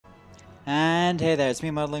And hey there, it's me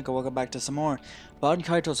Mudlink, and welcome back to some more Baten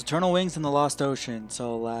Kaitos Eternal Wings in the Lost Ocean.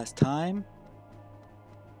 So last time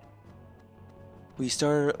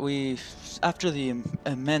after the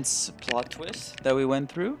immense plot twist that we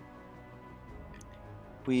went through,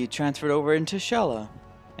 we transferred over into Xelha,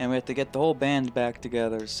 and we have to get the whole band back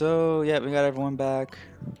together. So yeah, we got everyone back.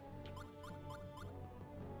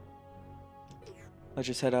 Let's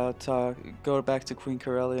just head out, go back to Queen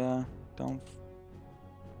Corellia. Don't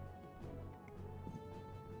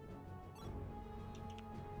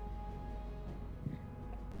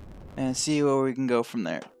and see where we can go from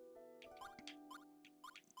there.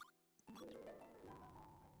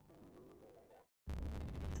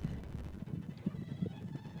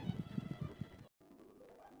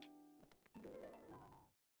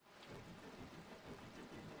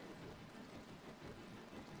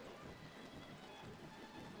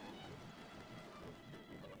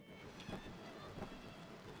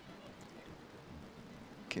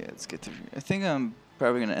 Okay, let's get through. I think I'm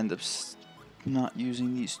probably gonna end up not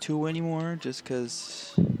using these two anymore, just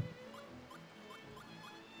because.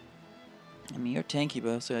 I mean, you're tanky,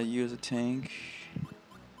 but also I use a tank.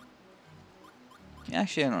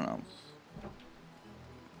 Actually, I don't know. I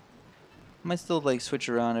might still like switch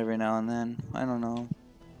around every now and then. I don't know.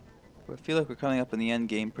 But I feel like we're coming up in the end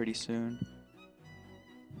game pretty soon.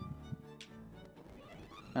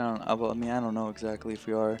 I don't know. Well, I mean, I don't know exactly if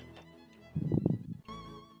we are.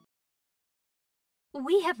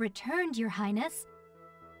 We have returned, Your Highness.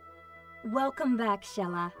 Welcome back,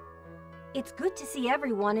 Xelha. It's good to see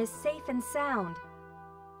everyone is safe and sound.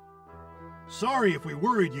 Sorry if we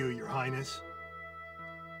worried you, Your Highness.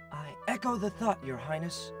 I echo the thought, Your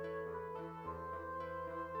Highness.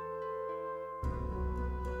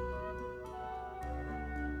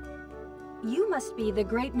 You must be the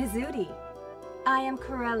great Mizuti. I am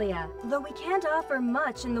Corellia. Though we can't offer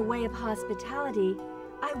much in the way of hospitality,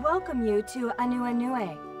 I welcome you to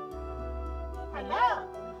Anuenue. Hello!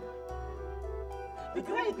 The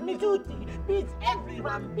great Mizuti bids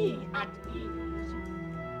everyone be at ease.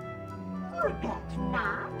 Forget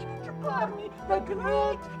not to call me the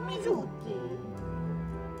great Mizuti.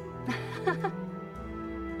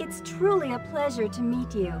 It's truly a pleasure to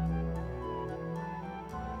meet you.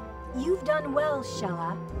 You've done well,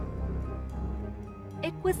 Xelha.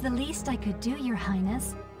 It was the least I could do, Your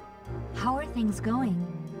Highness. How are things going?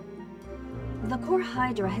 The core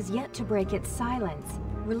Hydra has yet to break its silence.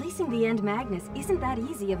 Releasing the End Magnus isn't that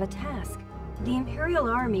easy of a task. The Imperial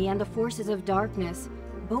Army and the Forces of Darkness,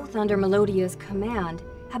 both under Melodia's command,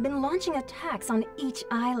 have been launching attacks on each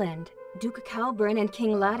island. Duke Calbrin and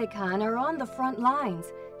King Latican are on the front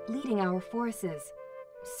lines, leading our forces.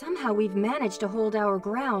 Somehow we've managed to hold our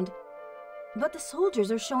ground, but the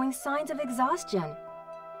soldiers are showing signs of exhaustion.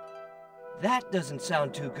 That doesn't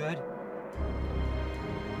sound too good.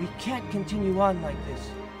 We can't continue on like this.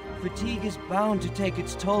 Fatigue is bound to take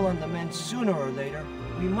its toll on the men sooner or later.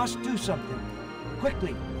 We must do something.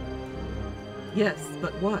 Quickly. Yes,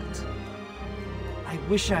 but what? I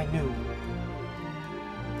wish I knew.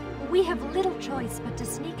 We have little choice but to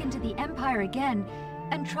sneak into the Empire again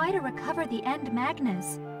and try to recover the End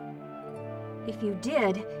Magnus. If you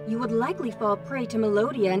did, you would likely fall prey to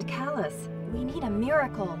Melodia and Callus. We need a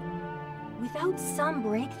miracle. Without some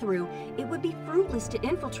breakthrough, it would be fruitless to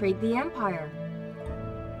infiltrate the Empire.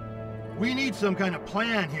 We need some kind of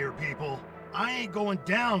plan here, people. I ain't going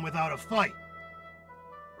down without a fight.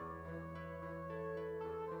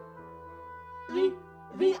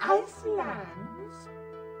 The Icelands?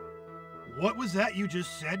 What was that you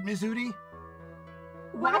just said, Mizuti?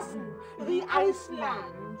 Wasn't the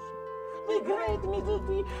Icelands? The great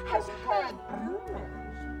Mizuti has heard rumors.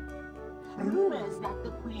 Rumors that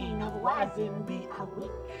the Queen of Wazin be a witch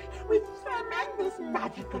with tremendous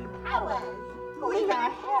magical powers. With our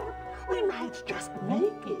help, we might just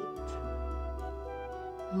make it.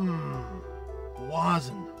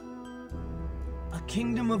 Wazin. A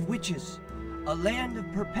kingdom of witches. A land of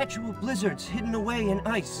perpetual blizzards hidden away in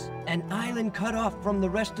ice. An island cut off from the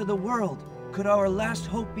rest of the world. Could our last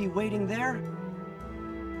hope be waiting there?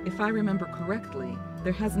 If I remember correctly,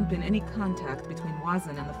 there hasn't been any contact between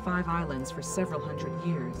Wazin and the Five Islands for several hundred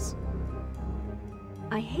years.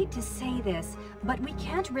 I hate to say this, but we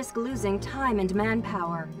can't risk losing time and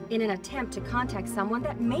manpower in an attempt to contact someone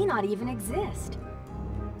that may not even exist.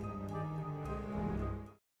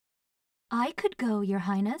 I could go, Your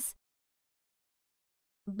Highness.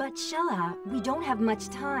 But Xelha, we don't have much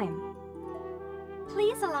time.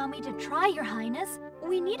 Please allow me to try, Your Highness.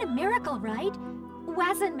 We need a miracle, right?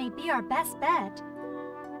 Wazin may be our best bet.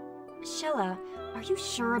 Xelha, are you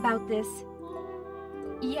sure about this?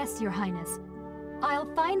 Yes, Your Highness.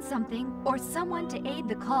 I'll find something or someone to aid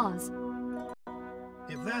the cause.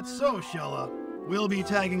 If that's so, Xelha, we'll be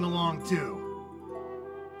tagging along too.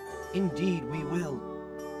 Indeed, we will.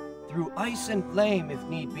 Through ice and flame, if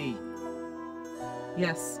need be.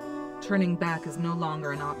 Yes, turning back is no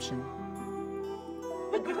longer an option.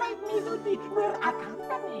 The great Mizuti will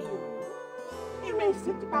accompany you. You may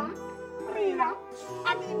sit back, relax,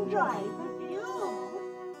 and enjoy the view.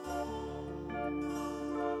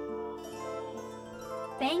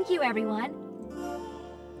 Thank you, everyone.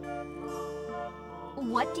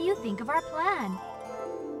 What do you think of our plan?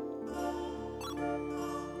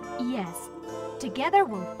 Yes, together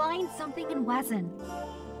we'll find something in Wesen.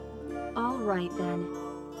 All right, then.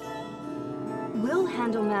 We'll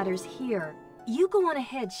handle matters here. You go on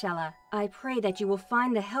ahead, Xelha. I pray that you will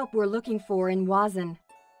find the help we're looking for in Wesen.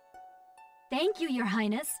 Thank you, Your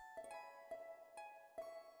Highness.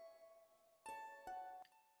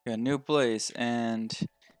 Got a new place, and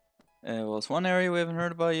well, it's one area we haven't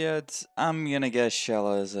heard about yet. I'm gonna guess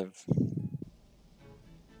Xelha is a.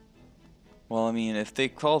 Well, I mean, if they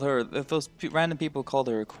called her, if those random people called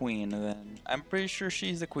her a queen, then I'm pretty sure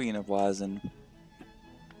she's the queen of Wesen.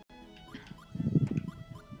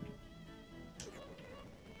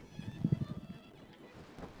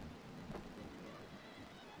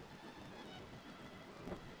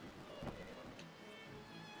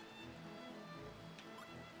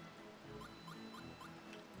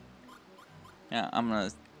 Yeah, I'm gonna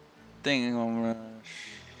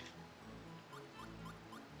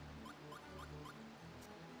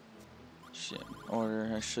shit, order,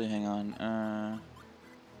 actually, hang on,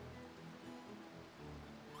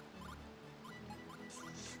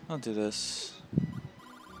 I'll do this.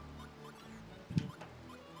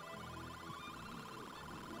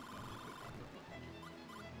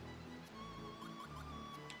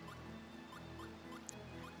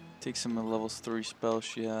 Take some of the levels 3 spells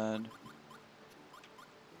she had.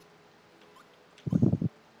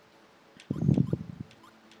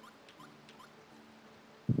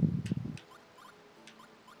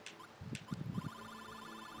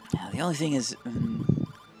 Yeah, the only thing is,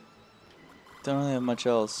 don't really have much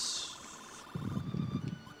else.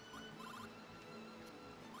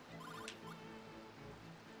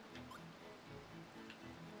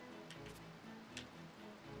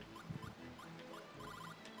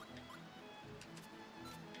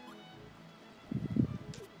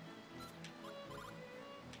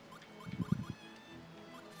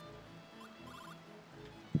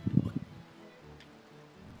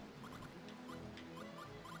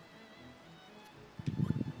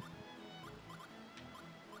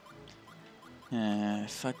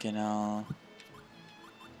 Fucking hell.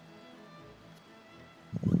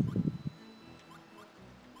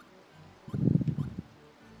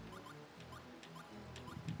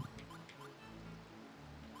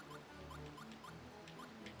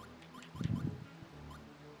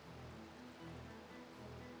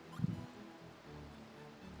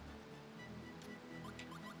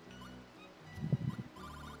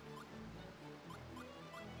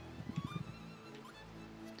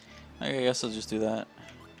 I guess I'll just do that.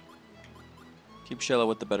 Keep Xelha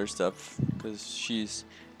with the better stuff, because she's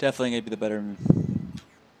definitely gonna be the better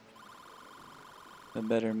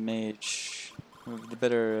mage,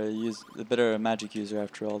 the better magic user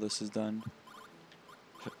after all this is done.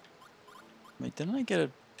 Wait, didn't I get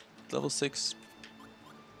a level 6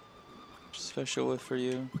 special whiff for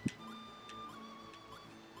you?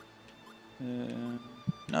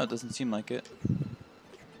 No, it doesn't seem like it.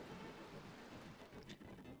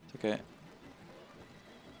 It's okay.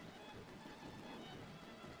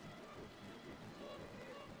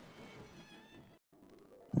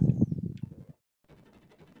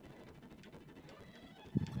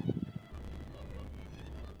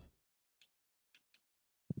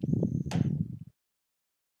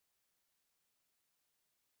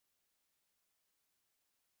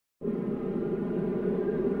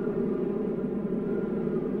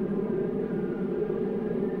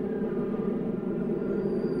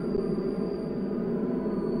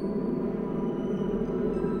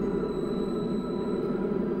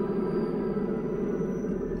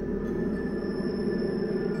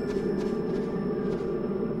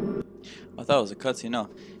 I thought it was a cutscene. No,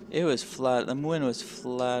 it was flat. The wind was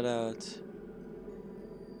flat out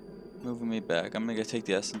moving me back. I'm gonna go take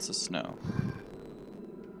the essence of snow.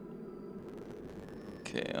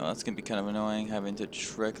 Okay, well, that's gonna be kind of annoying having to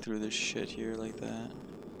trek through this shit here like that.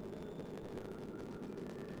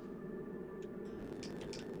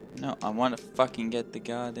 No, I want to fucking get the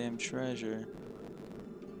goddamn treasure.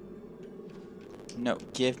 No,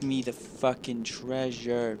 give me the fucking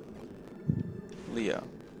treasure. Leo.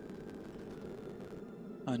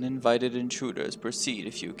 Uninvited intruders, proceed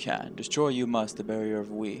if you can. Destroy you must the barrier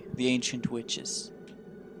of we, the ancient witches.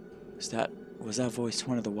 Was that voice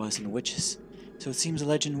one of the Wazin witches? So it seems the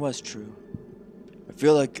legend was true. I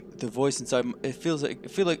feel like the voice inside. It felt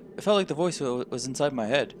like the voice was inside my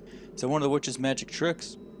head. Is that one of the witch's magic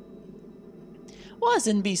tricks?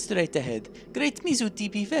 Wazin be straight ahead. Great Mizuti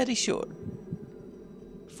be very sure.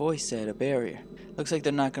 Voice said a barrier. Looks like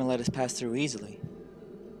they're not gonna let us pass through easily.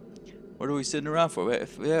 What are we sitting around for?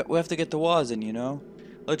 We have to get to Wazin, you know?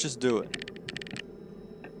 Let's just do it.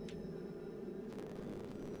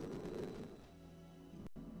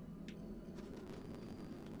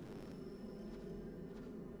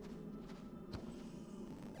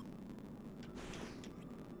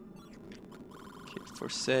 Okay,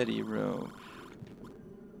 Forseti Road.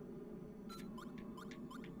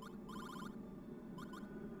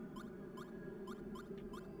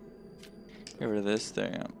 Get rid of this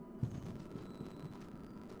thing.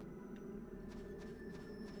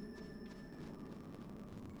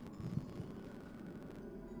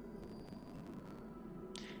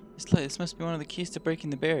 This must be one of the keys to breaking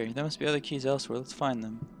the barrier. There must be other keys elsewhere. Let's find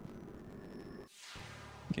them.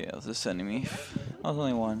 Okay, that's this enemy. Oh, there's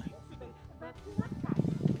only one.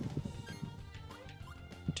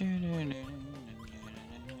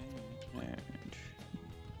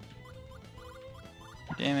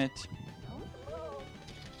 Damn it.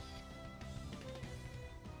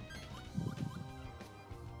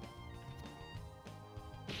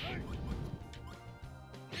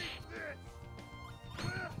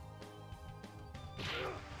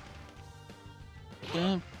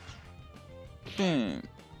 Boom.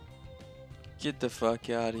 Get the fuck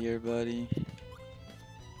out of here, buddy.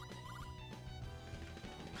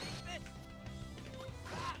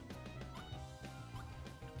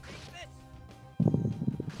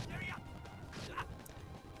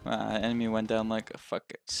 Enemy went down like a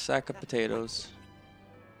fucking sack of potatoes.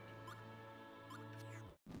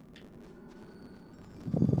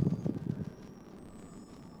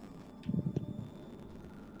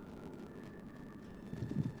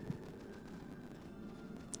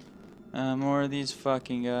 More of these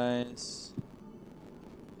fucking guys.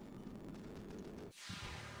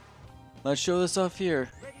 Let's show this off here.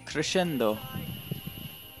 Crescendo.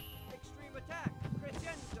 Extreme attack.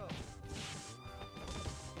 Crescendo.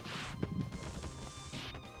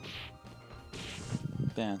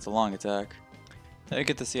 Damn, it's a long attack. I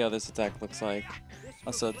get to see how this attack looks like.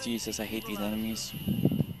 Also, Jesus, I hate these enemies.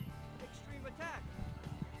 Extreme attack.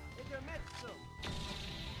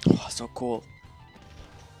 Oh, so cool.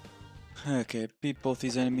 Okay, beat both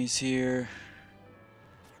these enemies here.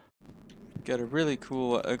 Got a really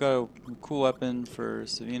cool. I got a cool weapon for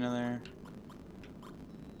Savina there.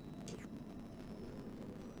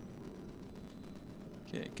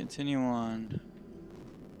 Okay, continue on.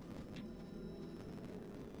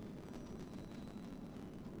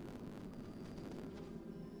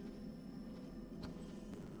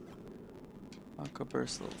 Aqua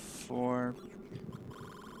Burst level 4.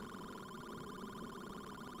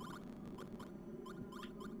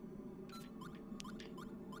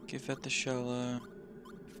 Give that to Xelha.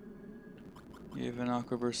 Give an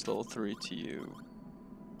Aqua Burst level 3 to you.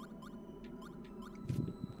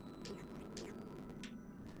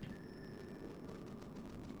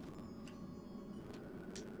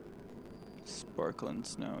 Sparkling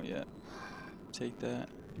Snow, yeah. Take that.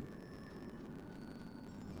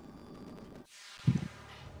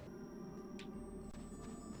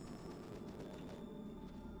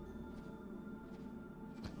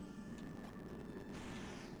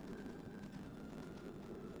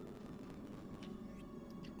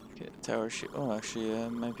 Tower shield. Oh, actually, yeah,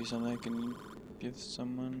 might be something I can give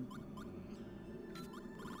someone.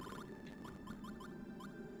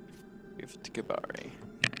 Give it to Kabari.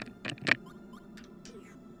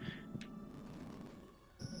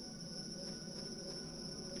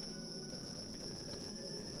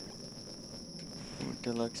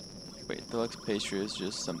 Deluxe. Wait, deluxe pastry is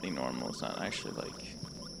just something normal. It's not actually like.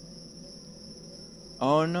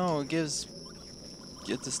 Oh no! It gives.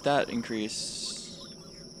 Gets a stat increase.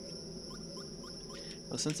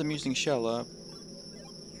 Well, since I'm using Xelha,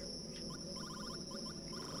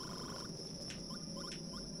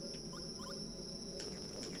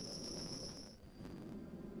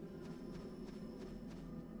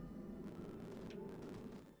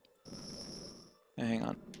 hey, hang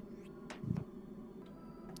on.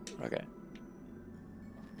 Okay.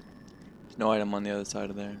 There's no item on the other side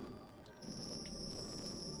of there.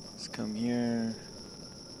 Let's come here.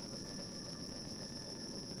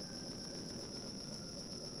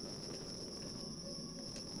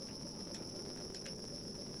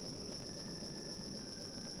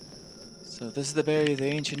 So this is the barrier of the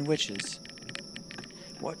ancient witches.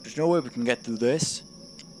 What? There's no way we can get through this.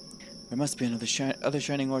 There must be another other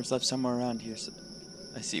shining orbs left somewhere around here. So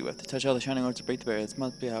I see. We have to touch all the shining orbs to break the barrier. This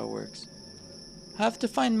must be how it works. Have to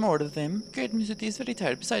find more of them. Great Music is very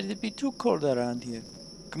tired. Besides, it'd be too cold around here.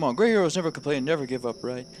 Come on, great heroes never complain, never give up,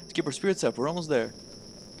 right? Let's keep our spirits up. We're almost there.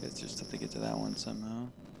 Guess just have to get to that one somehow.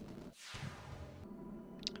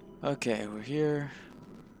 Okay, we're here.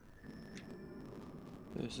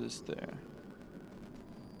 This is there.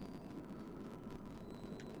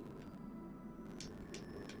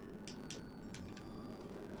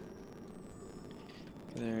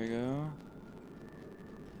 There we go.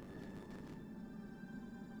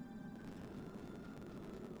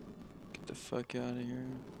 Get the fuck out of here.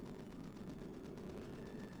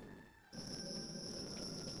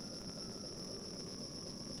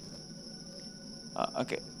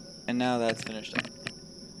 Okay. And now that's finished up.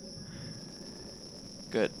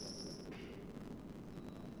 Good.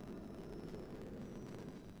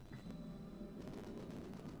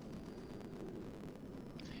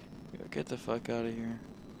 Get the fuck out of here.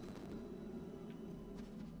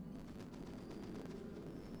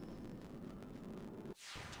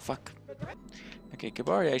 Fuck. Okay,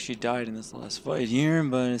 Kabari actually died in this last fight here,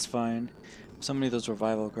 but it's fine. So many of those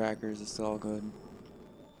revival crackers, it's all good.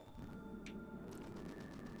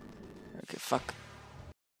 Okay, fuck.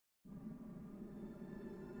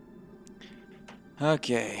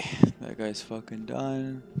 Okay, that guy's fucking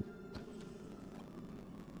done.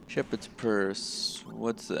 Shepherd's Purse.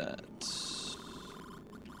 What's that?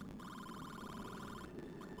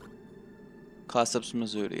 Class ups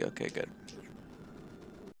Mazuri. Okay, good.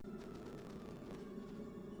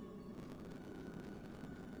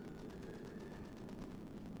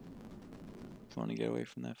 I want to get away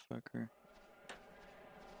from that fucker.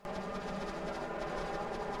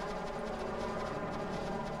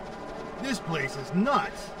 This place is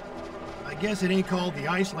nuts. I guess it ain't called the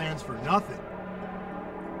Icelands for nothing.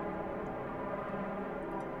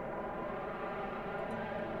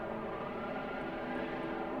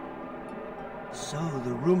 So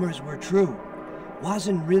the rumors were true.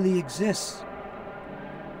 Wazen really exists.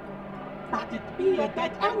 But it be a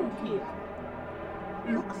dead end here.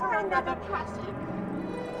 Look for another passage.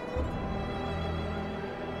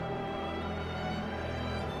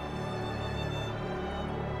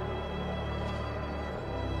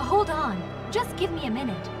 Hold on. Just give me a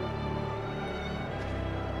minute.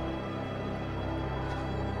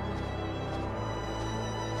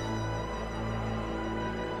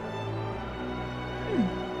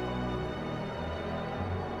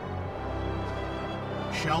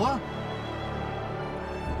 Xelha?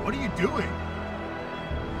 What are you doing?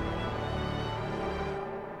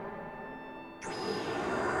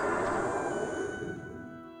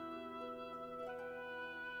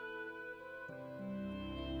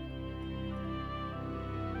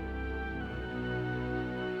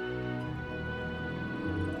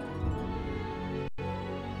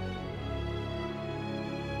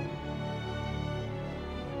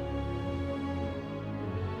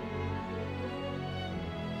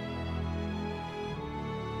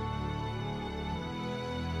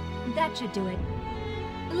 That should do it.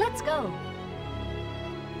 Let's go.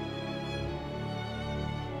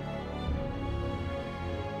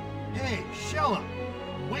 Hey, Xelha!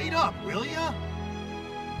 Wait up, will ya?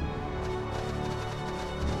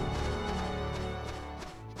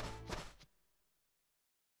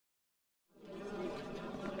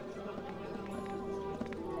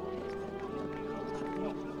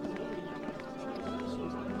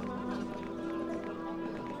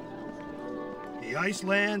 The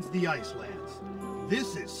Icelands, the Icelands.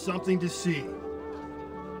 This is something to see.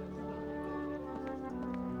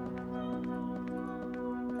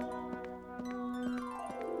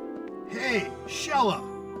 Hey, Xelha!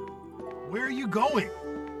 Where are you going?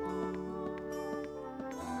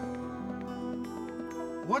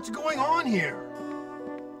 What's going on here?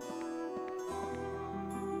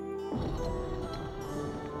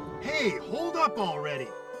 Hey, hold up already!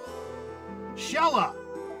 Xelha!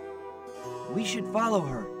 We should follow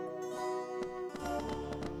her.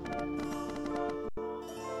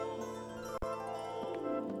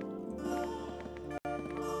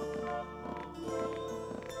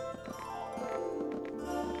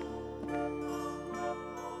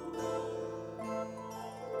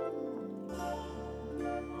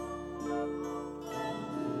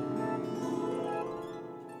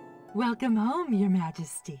 Welcome home, Your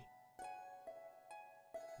Majesty.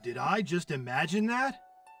 Did I just imagine that?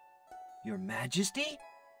 Your Majesty?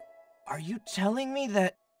 Are you telling me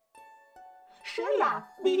that... Xelha,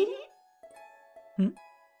 be?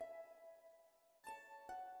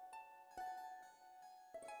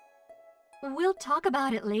 We'll talk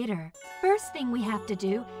about it later. First thing we have to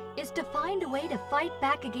do is to find a way to fight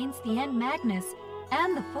back against the End Magnus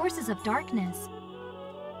and the forces of darkness.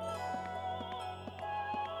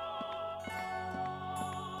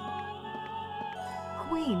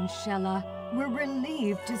 Queen Xelha, we're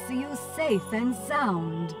relieved to see you safe and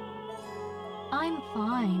sound. I'm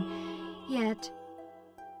fine, yet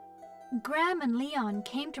Graham and Leon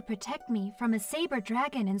came to protect me from a saber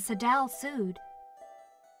dragon in Sadal Sud.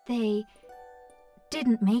 They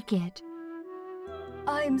didn't make it.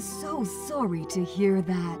 I'm so sorry to hear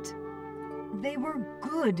that. They were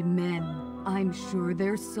good men. I'm sure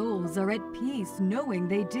their souls are at peace knowing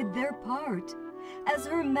they did their part, as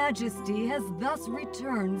Her Majesty has thus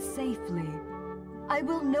returned safely. I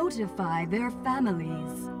will notify their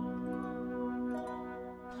families.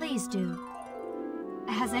 Please do.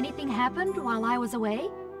 Has anything happened while I was away?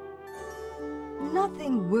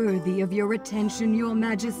 Nothing worthy of your attention, Your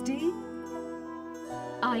Majesty.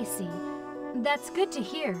 I see. That's good to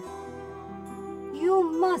hear.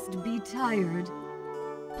 You must be tired.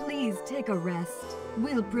 Please take a rest.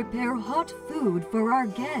 We'll prepare hot food for our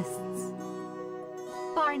guests.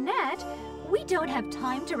 Barnett, we don't have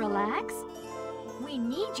time to relax. We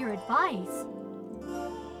need your advice.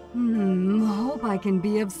 Hope I can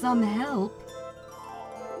be of some help.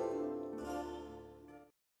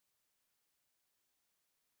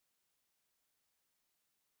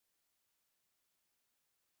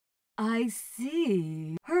 I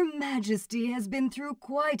see. Her Majesty has been through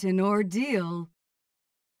quite an ordeal.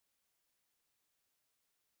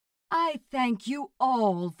 I thank you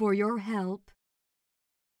all for your help.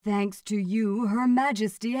 Thanks to you, Her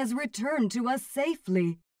Majesty has returned to us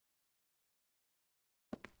safely.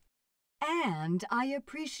 And I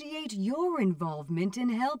appreciate your involvement in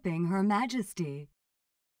helping Her Majesty.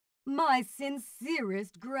 My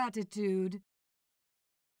sincerest gratitude.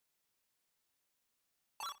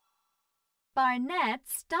 Barnett,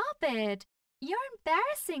 stop it! You're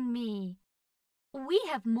embarrassing me. We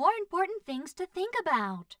have more important things to think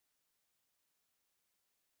about.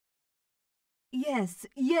 Yes,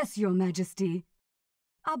 Your Majesty.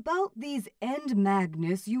 About these End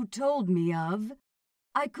Magnus you told me of,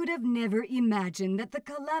 I could have never imagined that the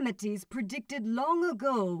calamities predicted long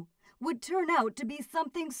ago would turn out to be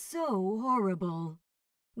something so horrible.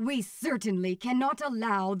 We certainly cannot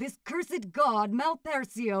allow this cursed god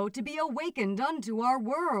Malpercio to be awakened unto our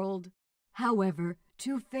world. However,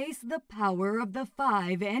 to face the power of the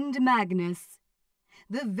 5 End Magnus,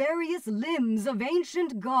 the various limbs of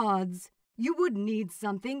ancient gods, you would need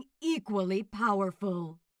something equally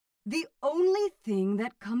powerful. The only thing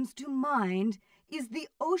that comes to mind is the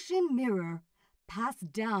ocean mirror,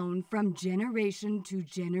 passed down from generation to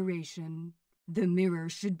generation. The mirror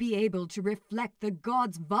should be able to reflect the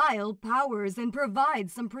gods' vile powers and provide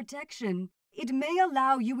some protection. It may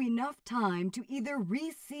allow you enough time to either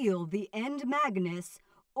reseal the End Magnus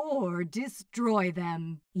or destroy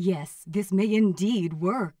them. Yes, this may indeed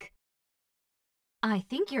work. I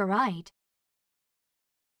think you're right.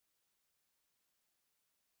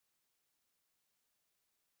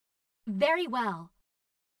 Very well.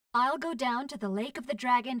 I'll go down to the Lake of the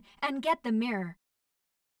Dragon and get the mirror.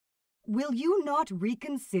 Will you not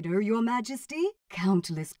reconsider, Your Majesty?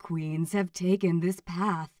 Countless queens have taken this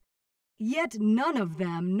path, yet none of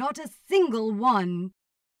them, not a single one.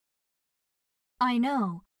 I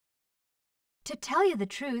know. To tell you the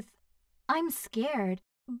truth, I'm scared,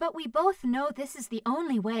 but we both know this is the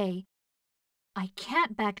only way. I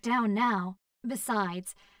can't back down now.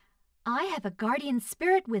 Besides, I have a guardian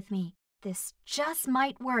spirit with me. This just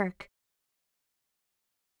might work.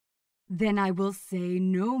 Then I will say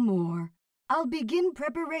no more. I'll begin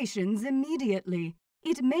preparations immediately.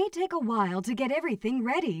 It may take a while to get everything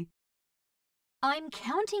ready. I'm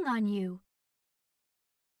counting on you.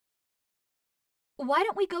 Why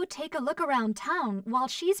don't we go take a look around town while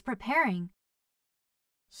she's preparing?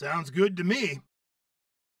 Sounds good to me.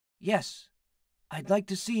 Yes, I'd like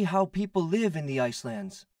to see how people live in the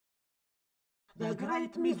Icelands. The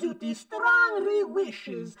great Mizuti strongly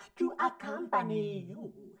wishes to accompany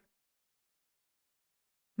you.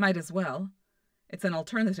 Might as well. It's an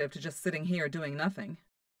alternative to just sitting here doing nothing.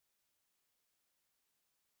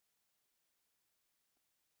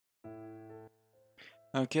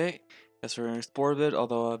 Okay, guess we're gonna explore a bit,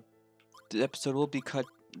 although the episode will be cut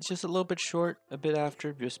just a little bit short a bit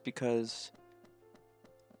after, just because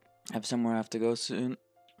I have somewhere I have to go soon.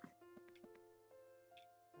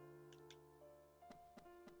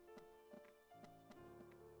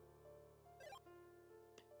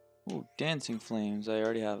 Ooh, dancing flames, I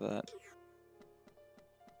already have that.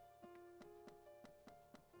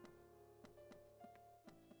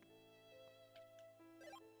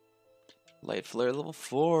 Light flare level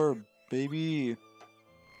 4, baby.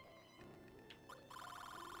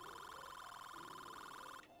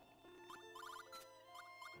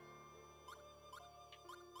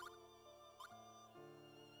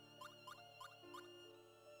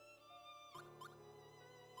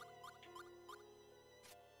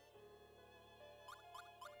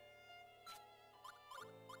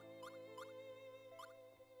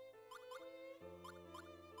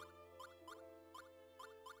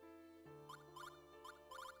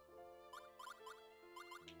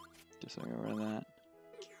 Just so I get rid of that.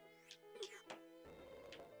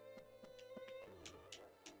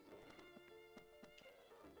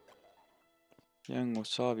 Young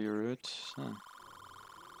wasabi root. Huh.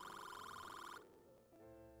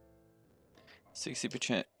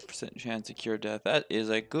 60% chance to cure death. That is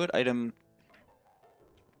a good item.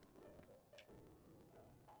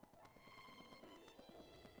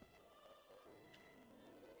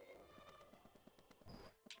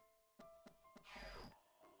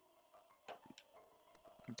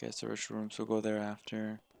 Okay, so ritual rooms will go there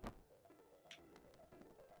after.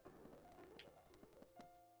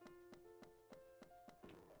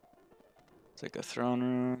 It's like a throne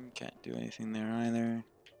room. Can't do anything there either.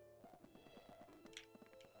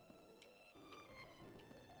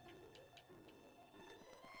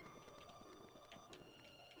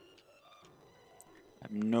 I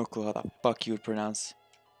have no clue how the fuck you would pronounce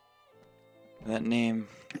that name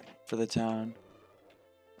for the town.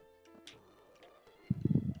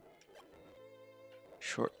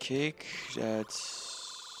 Shortcake,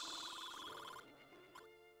 that's...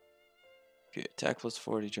 Okay, attack plus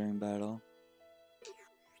 40 during battle.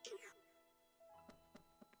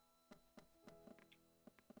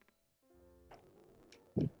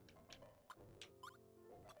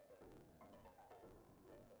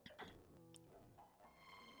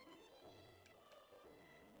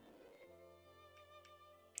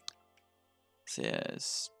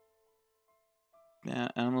 Yes. Yeah,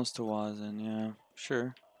 animals to Wazen, yeah,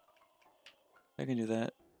 sure. I can do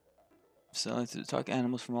that. So I like to talk to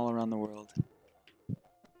animals from all around the world.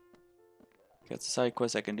 That's a side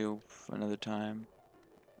quest I can do for another time.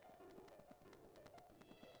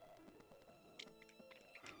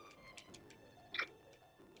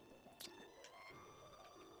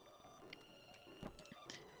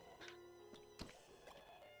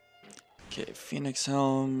 Okay, Phoenix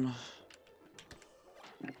Helm.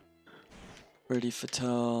 Birdie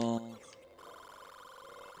Fatal.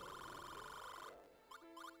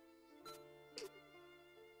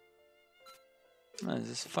 What is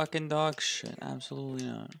this fucking dog shit? Absolutely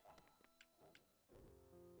not.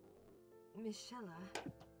 Michelle.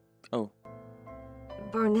 Oh.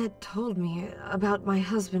 Barnett told me about my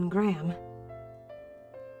husband, Graham.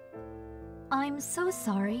 I'm so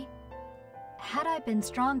sorry. Had I been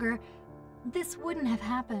stronger, this wouldn't have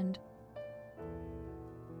happened.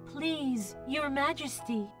 Please, Your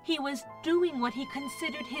Majesty, he was doing what he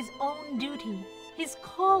considered his own duty, his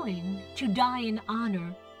calling to die in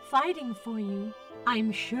honor, fighting for you.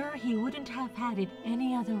 I'm sure he wouldn't have had it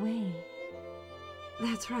any other way.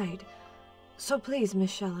 That's right. So please,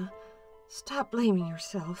 Michelle, stop blaming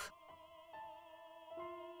yourself.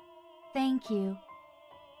 Thank you.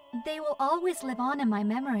 They will always live on in my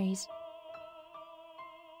memories.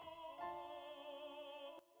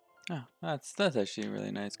 Oh, that's actually a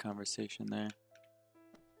really nice conversation there.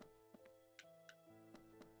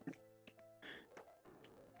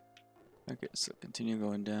 Okay, so continue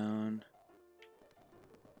going down.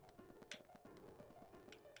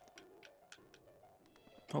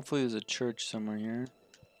 Hopefully there's a church somewhere here.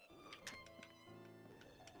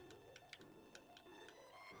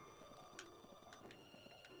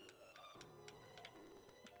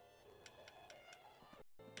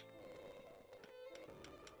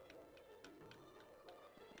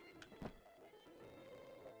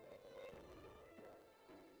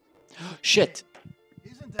 Shit!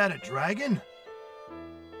 Isn't that a dragon?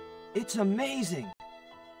 It's amazing!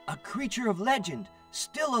 A creature of legend,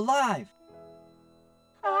 still alive!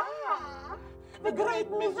 Ah, the great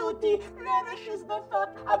Mizuti relishes the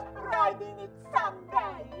thought of riding it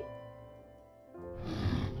someday.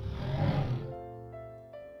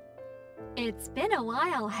 It's been a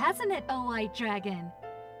while, hasn't it, O White Dragon?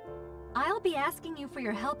 I'll be asking you for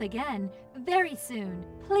your help again very soon.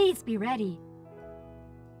 Please be ready.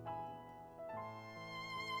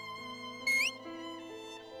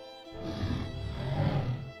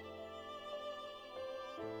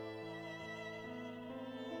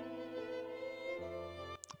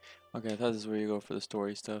 Okay, I thought this is where you go for the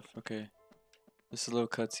story stuff. Okay. Just a little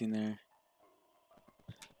cutscene there.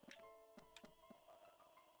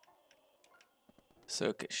 So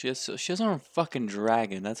okay, she has her own fucking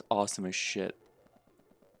dragon. That's awesome as shit.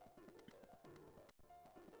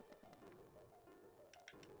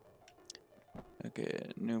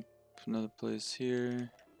 Okay, nope. Another place here.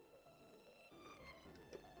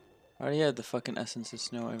 I already had the fucking essence of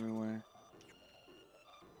snow everywhere.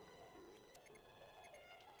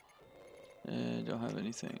 Don't have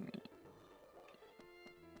anything.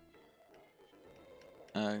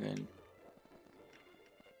 Okay.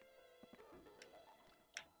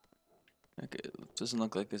 Okay, doesn't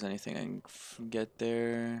look like there's anything I can get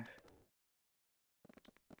there.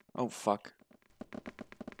 Oh fuck.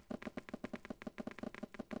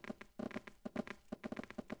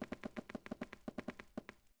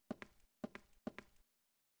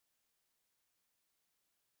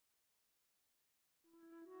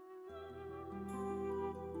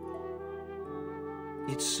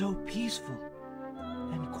 It's so peaceful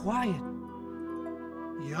and quiet.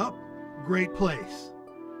 Yup, great place.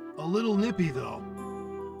 A little nippy though.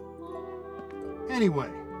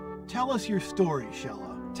 Anyway, tell us your story,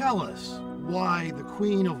 Xelha. Tell us why the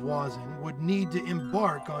Queen of Wazin would need to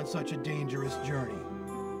embark on such a dangerous journey.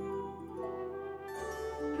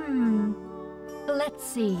 Let's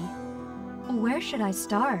see. Where should I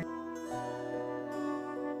start?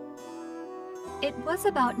 It was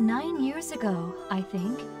about 9 years ago, I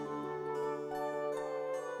think.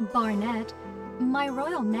 Barnett, my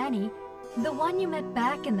royal nanny, the one you met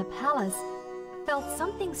back in the palace, felt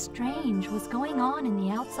something strange was going on in the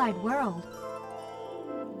outside world.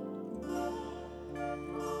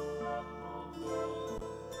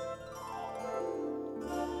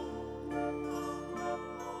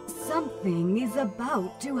 Something is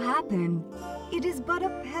about to happen. It is but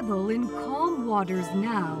a pebble in calm waters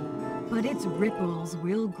now, but its ripples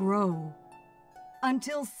will grow.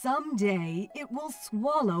 Until someday it will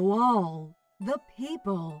swallow all. The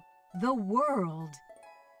people, the world,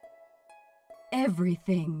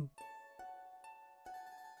 everything.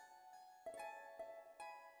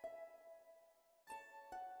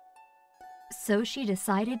 So she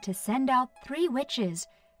decided to send out 3 witches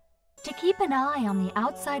to keep an eye on the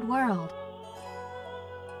outside world.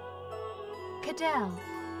 Cadell,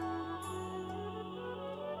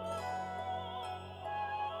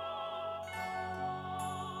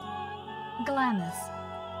 Glamis,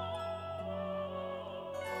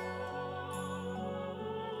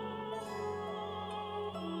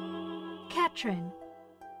 Katrin,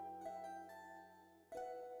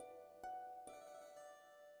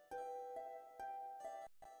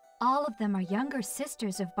 all of them are younger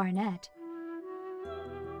sisters of Barnett.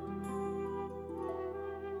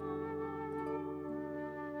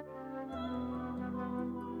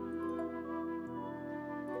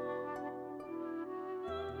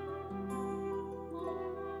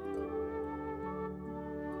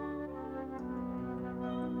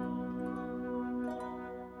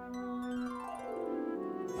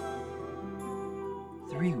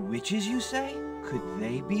 Three witches, you say? Could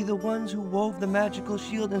they be the ones who wove the magical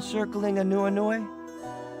shield encircling Anui?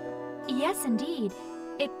 Yes, indeed.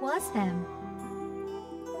 It was them.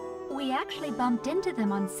 We actually bumped into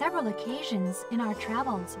them on several occasions in our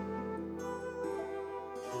travels.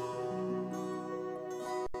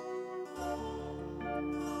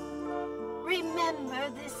 Remember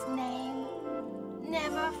this name.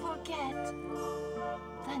 Never forget.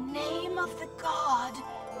 The name of the god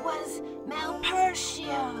was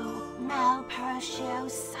Malpertio. Malpertio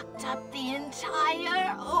sucked up the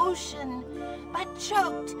entire ocean, but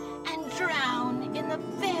choked and drowned in the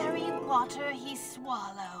very water he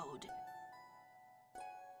swallowed.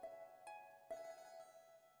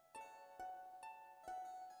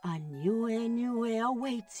 Anui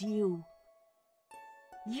awaits you.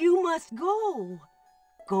 You must go.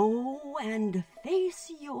 Go and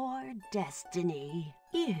face your destiny.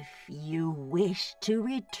 If you wish to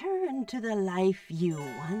return to the life you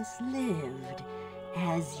once lived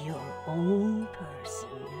as your own person.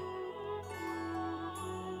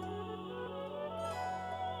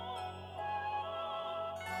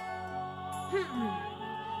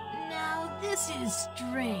 Now this is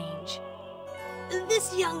strange.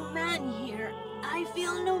 This young man here, I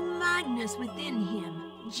feel no madness within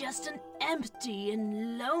him, just an empty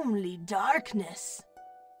and lonely darkness.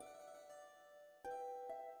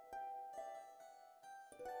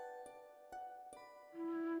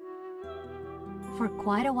 For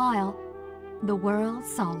quite a while, the world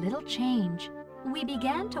saw little change. We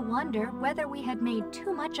began to wonder whether we had made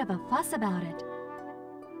too much of a fuss about it.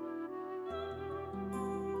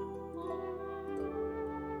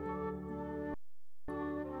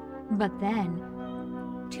 But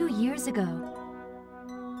then, 2 years ago,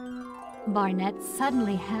 Barnett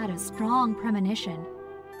suddenly had a strong premonition.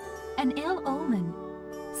 An ill omen,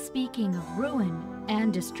 speaking of ruin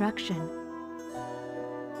and destruction.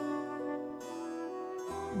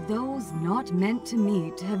 Those not meant to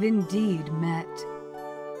meet have indeed met.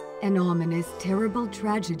 An ominous, terrible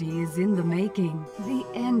tragedy is in the making. The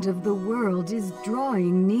end of the world is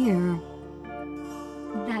drawing near.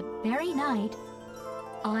 That very night,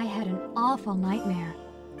 I had an awful nightmare.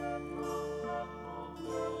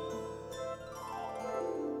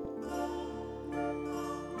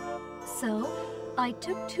 So, I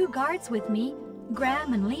took 2 guards with me,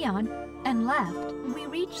 Graham and Leon, and left. We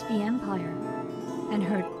reached the Empire and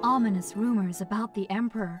heard ominous rumors about the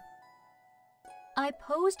Emperor. I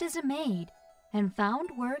posed as a maid and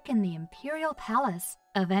found work in the Imperial Palace.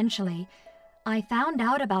 Eventually, I found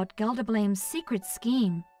out about Geldablame's secret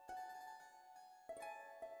scheme.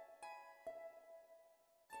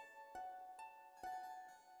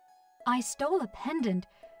 I stole a pendant,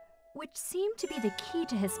 which seemed to be the key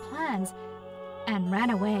to his plans, and ran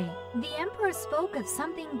away. The Emperor spoke of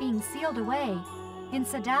something being sealed away in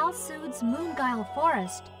Sadal Sood's Moonguile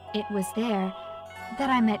Forest. It was there that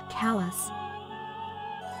I met Callus.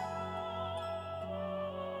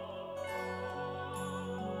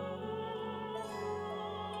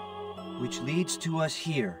 Which leads to us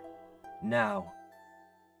here, now.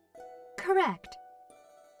 Correct.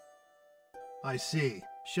 I see.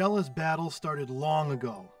 Xelha's battle started long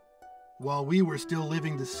ago, while we were still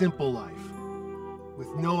living the simple life, with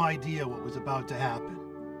no idea what was about to happen.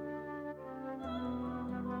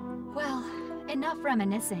 Well, enough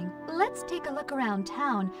reminiscing. Let's take a look around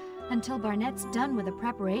town until Barnett's done with the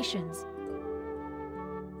preparations.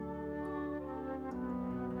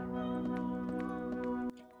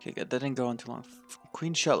 Okay, good. That didn't go on too long.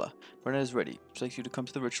 Queen Xelha, Barnett is ready. She'd like you to come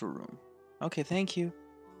to the ritual room. Okay, thank you.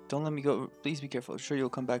 Don't let me go. Please be careful. I'm sure you'll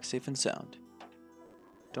come back safe and sound.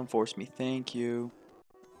 Don't force me. Thank you.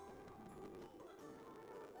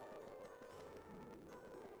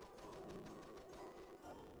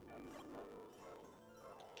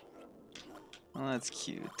 Oh, that's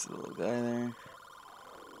cute. The little guy there.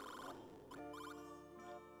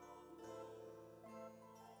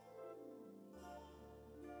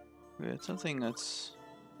 We had something that's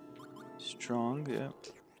strong, yeah.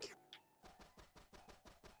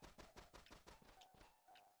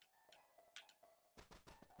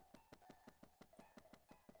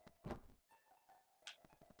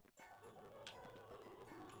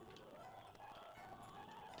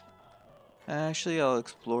 Actually, I'll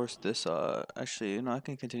explore this. Actually, you know, I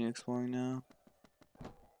can continue exploring now.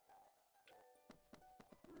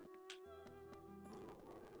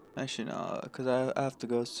 Actually, no, because I have to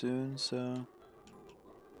go soon, so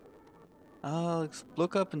I'll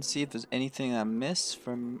look up and see if there's anything I miss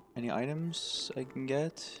from any items I can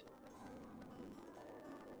get.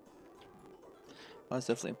 Well, that's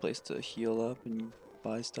definitely a place to heal up and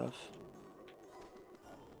buy stuff.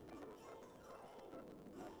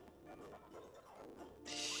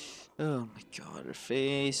 Oh my god, her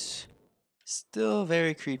face. Still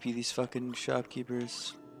very creepy, these fucking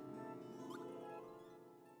shopkeepers.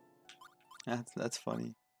 That's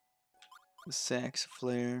funny. The sax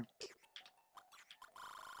flare.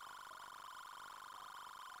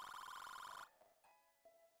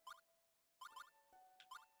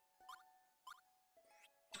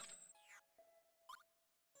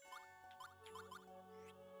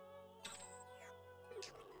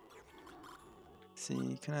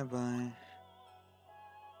 See, can I buy?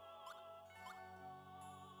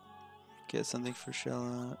 Get something for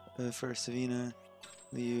Xelha, for Savina,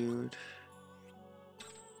 Liud.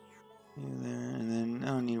 You there, and then I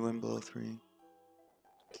don't need wind below 3.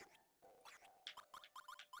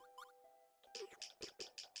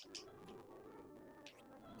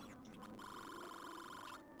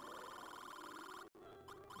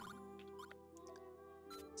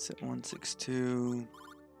 Set 162.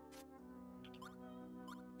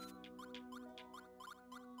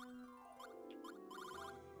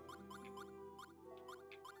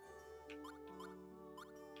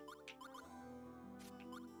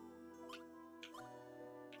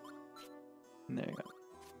 And there you go.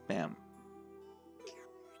 Bam.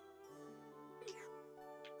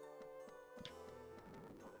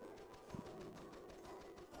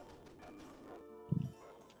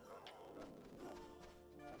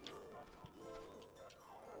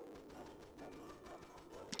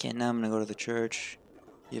 Okay, now I'm gonna go to the church,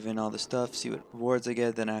 give in all the stuff, see what rewards I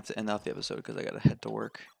get, then I have to end off the episode because I gotta head to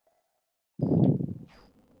work.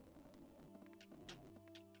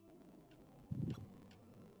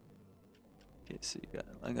 Okay, so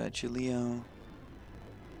I got you, Leo.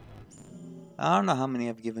 I don't know how many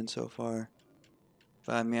I've given so far.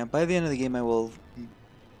 But I mean, by the end of the game I will...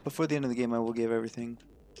 Before the end of the game I will give everything.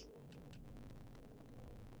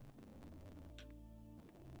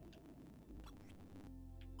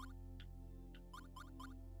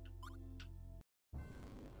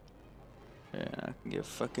 Yeah, I can give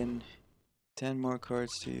fucking 10 more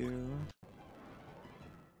cards to you.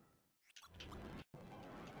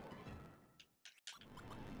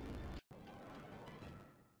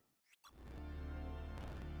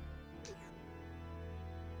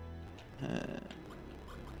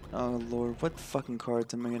 Oh lord, what fucking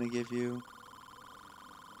cards am I gonna give you?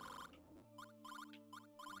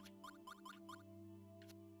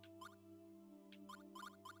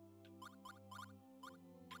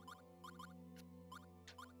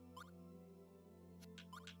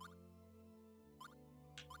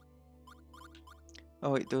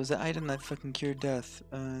 Oh wait, there was an item that fucking cured death.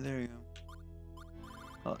 There you go.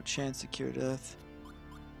 Oh, chance to cure death.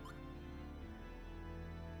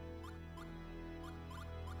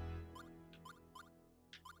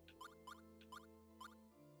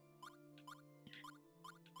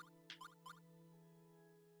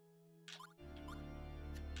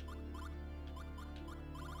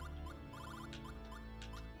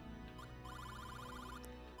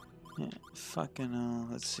 Yeah, fucking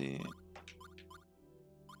let's see.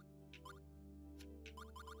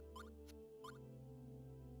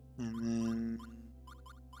 And then...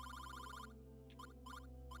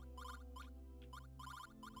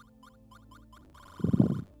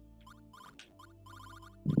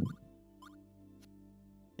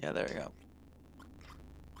 Yeah, there we go.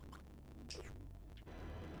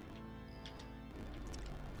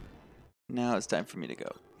 Now it's time for me to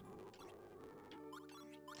go.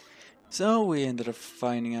 So we ended up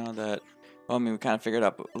finding out that, well, I mean, we kind of figured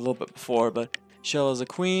out a little bit before, but Xelha is a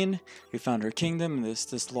queen. We found her kingdom,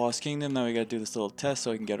 this lost kingdom. Now we gotta do this little test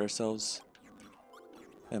so we can get ourselves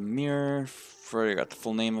a mirror. Already got the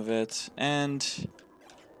full name of it, and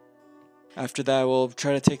after that we'll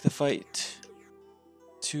try to take the fight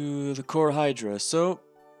to the core Hydra. So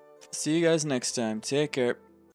see you guys next time. Take care.